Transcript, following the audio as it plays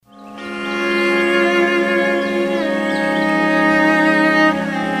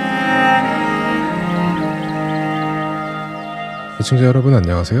애청자 여러분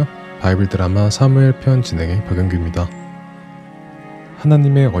안녕하세요. 바이블드라마 사무엘 편 진행의 박영규입니다.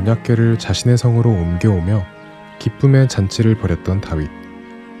 하나님의 언약궤를 자신의 성으로 옮겨오며 기쁨의 잔치를 벌였던 다윗.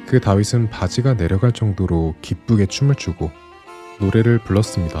 그 다윗은 바지가 내려갈 정도로 기쁘게 춤을 추고 노래를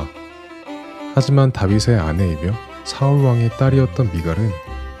불렀습니다. 하지만 다윗의 아내이며 사울 왕의 딸이었던 미갈은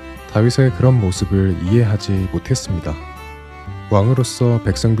다윗의 그런 모습을 이해하지 못했습니다. 왕으로서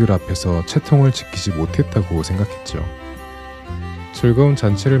백성들 앞에서 채통을 지키지 못했다고 생각했죠. 즐거운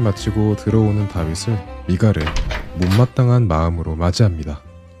잔치를 마치고 들어오는 다윗을 미갈은 못마땅한 마음으로 맞이합니다.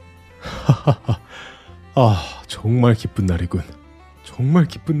 하하하, 정말 기쁜 날이군. 정말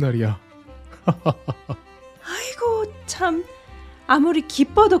기쁜 날이야. 아이고 참, 아무리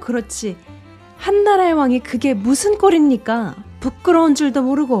기뻐도 그렇지 한나라의 왕이 그게 무슨 꼴입니까? 부끄러운 줄도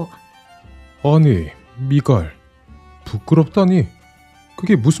모르고. 아니, 미갈, 부끄럽다니?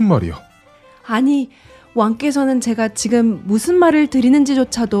 그게 무슨 말이야? 아니, 왕께서는 제가 지금 무슨 말을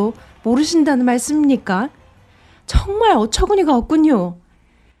드리는지조차도 모르신다는 말씀입니까? 정말 어처구니가 없군요.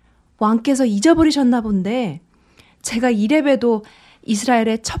 왕께서 잊어버리셨나 본데 제가 이레베도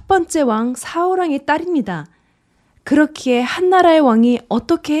이스라엘의 첫 번째 왕 사울왕의 딸입니다. 그렇기에 한나라의 왕이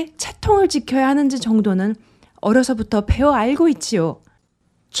어떻게 채통을 지켜야 하는지 정도는 어려서부터 배워 알고 있지요.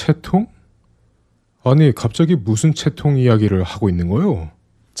 채통? 아니, 갑자기 무슨 채통 이야기를 하고 있는 거요?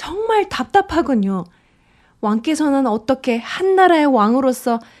 정말 답답하군요. 왕께서는 어떻게 한나라의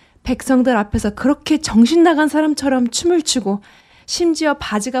왕으로서 백성들 앞에서 그렇게 정신나간 사람처럼 춤을 추고 심지어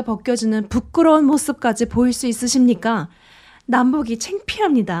바지가 벗겨지는 부끄러운 모습까지 보일 수 있으십니까? 남보기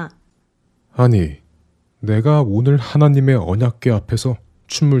창피합니다. 아니, 내가 오늘 하나님의 언약궤 앞에서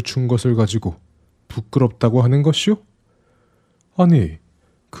춤을 춘 것을 가지고 부끄럽다고 하는 것이요? 아니,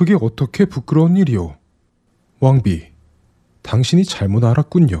 그게 어떻게 부끄러운 일이요? 왕비, 당신이 잘못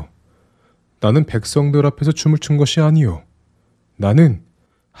알았군요. 나는 백성들 앞에서 춤을 춘 것이 아니요. 나는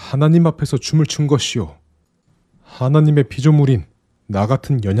하나님 앞에서 춤을 춘 것이요. 하나님의 피조물인 나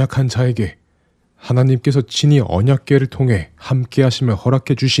같은 연약한 자에게 하나님께서 친히 언약궤를 통해 함께 하심을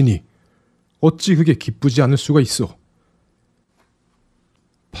허락해 주시니 어찌 그게 기쁘지 않을 수가 있어.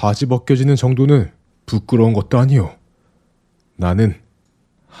 바지 벗겨지는 정도는 부끄러운 것도 아니요. 나는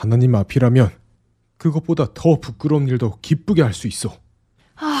하나님 앞이라면 그것보다 더 부끄러운 일도 기쁘게 할 수 있어.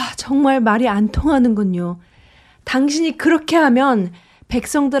 정말 말이 안 통하는군요. 당신이 그렇게 하면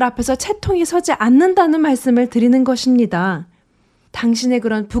백성들 앞에서 채통이 서지 않는다는 말씀을 드리는 것입니다. 당신의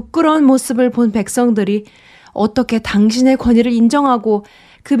그런 부끄러운 모습을 본 백성들이 어떻게 당신의 권위를 인정하고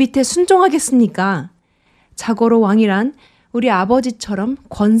그 밑에 순종하겠습니까? 자고로 왕이란 우리 아버지처럼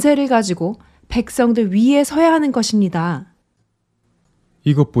권세를 가지고 백성들 위에 서야 하는 것입니다.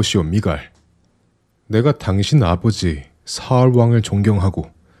 이것 보시오, 미갈. 내가 당신 아버지 사울 왕을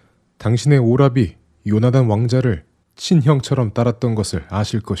존경하고 당신의 오라비 요나단 왕자를 친형처럼 따랐던 것을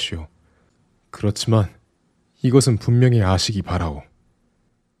아실 것이오. 그렇지만 이것은 분명히 아시기 바라오.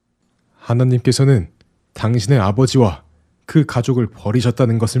 하나님께서는 당신의 아버지와 그 가족을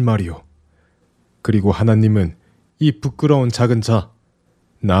버리셨다는 것을 말이오. 그리고 하나님은 이 부끄러운 작은 자,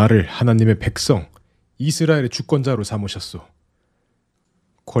 나를 하나님의 백성, 이스라엘의 주권자로 삼으셨소.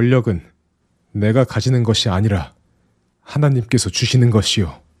 권력은 내가 가지는 것이 아니라 하나님께서 주시는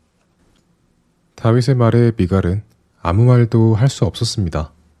것이요. 다윗의 말에 미갈은 아무 말도 할 수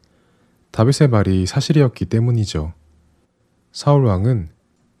없었습니다. 다윗의 말이 사실이었기 때문이죠. 사울 왕은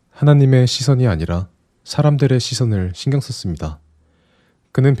하나님의 시선이 아니라 사람들의 시선을 신경 썼습니다.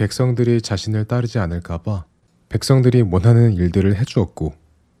 그는 백성들이 자신을 따르지 않을까봐 백성들이 원하는 일들을 해주었고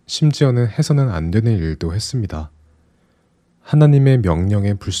심지어는 해서는 안 되는 일도 했습니다. 하나님의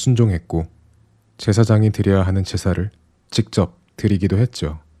명령에 불순종했고 제사장이 드려야 하는 제사를 직접 드리기도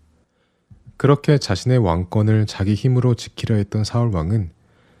했죠. 그렇게 자신의 왕권을 자기 힘으로 지키려 했던 사울 왕은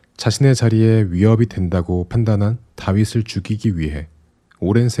자신의 자리에 위협이 된다고 판단한 다윗을 죽이기 위해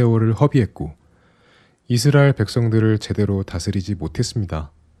오랜 세월을 허비했고 이스라엘 백성들을 제대로 다스리지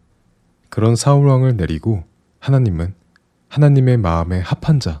못했습니다. 그런 사울 왕을 내리고 하나님은 하나님의 마음에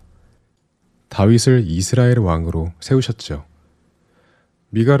합한 자 다윗을 이스라엘 왕으로 세우셨죠.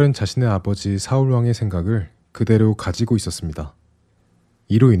 미갈은 자신의 아버지 사울 왕의 생각을 그대로 가지고 있었습니다.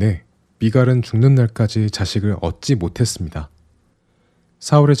 이로 인해 미갈은 죽는 날까지 자식을 얻지 못했습니다.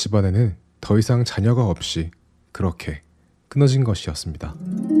 사울의 집안에는 더 이상 자녀가 없이 그렇게 끊어진 것이었습니다.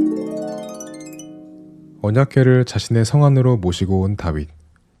 언약궤를 자신의 성 안으로 모시고 온 다윗.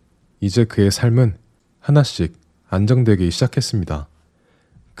 이제 그의 삶은 하나씩 안정되기 시작했습니다.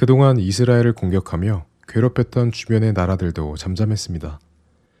 그동안 이스라엘을 공격하며 괴롭혔던 주변의 나라들도 잠잠했습니다.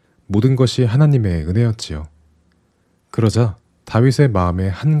 모든 것이 하나님의 은혜였지요. 그러자 다윗의 마음에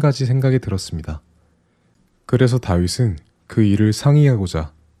한 가지 생각이 들었습니다. 그래서 다윗은 그 일을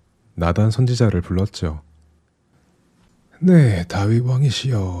상의하고자 나단 선지자를 불렀죠. 네, 다윗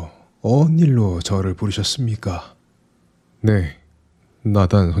왕이시여, 어떤 일로 저를 부르셨습니까? 네,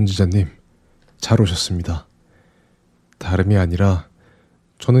 나단 선지자님, 잘 오셨습니다. 다름이 아니라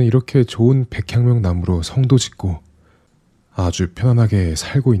저는 이렇게 좋은 백향명 나무로 성도 짓고 아주 편안하게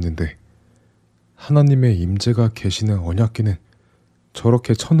살고 있는데 하나님의 임재가 계시는 언약궤는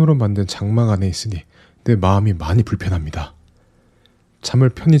저렇게 천으로 만든 장막 안에 있으니 내 마음이 많이 불편합니다. 잠을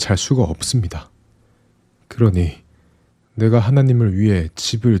편히 잘 수가 없습니다. 그러니 내가 하나님을 위해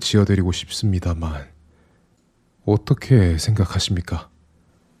집을 지어드리고 싶습니다만 어떻게 생각하십니까?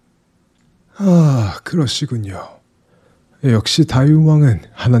 아, 그러시군요. 역시 다윗 왕은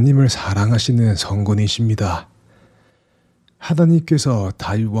하나님을 사랑하시는 성군이십니다. 하나님께서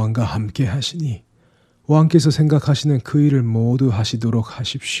다윗 왕과 함께 하시니 왕께서 생각하시는 그 일을 모두 하시도록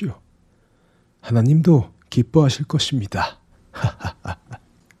하십시오. 하나님도 기뻐하실 것입니다.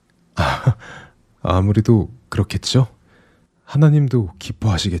 아무래도 그렇겠죠? 하나님도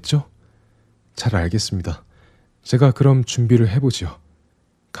기뻐하시겠죠? 잘 알겠습니다. 제가 그럼 준비를 해보지요.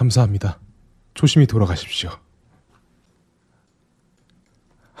 감사합니다. 조심히 돌아가십시오.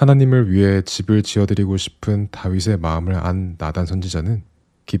 하나님을 위해 집을 지어드리고 싶은 다윗의 마음을 안 나단 선지자는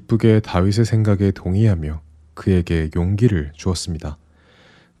기쁘게 다윗의 생각에 동의하며 그에게 용기를 주었습니다.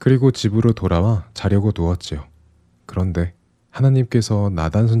 그리고 집으로 돌아와 자려고 누웠지요. 그런데 하나님께서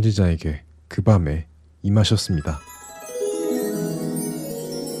나단 선지자에게 그 밤에 임하셨습니다.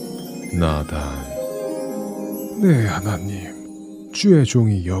 나단. 네, 하나님, 주의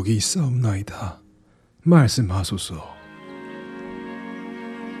종이 여기 있사옵나이다. 말씀하소서.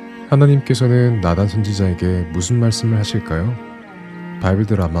 하나님께서는 나단 선지자에게 무슨 말씀을 하실까요?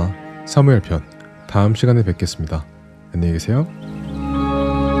 바이블드라마 사무엘 편 다음 시간에 뵙겠습니다. 안녕히 계세요.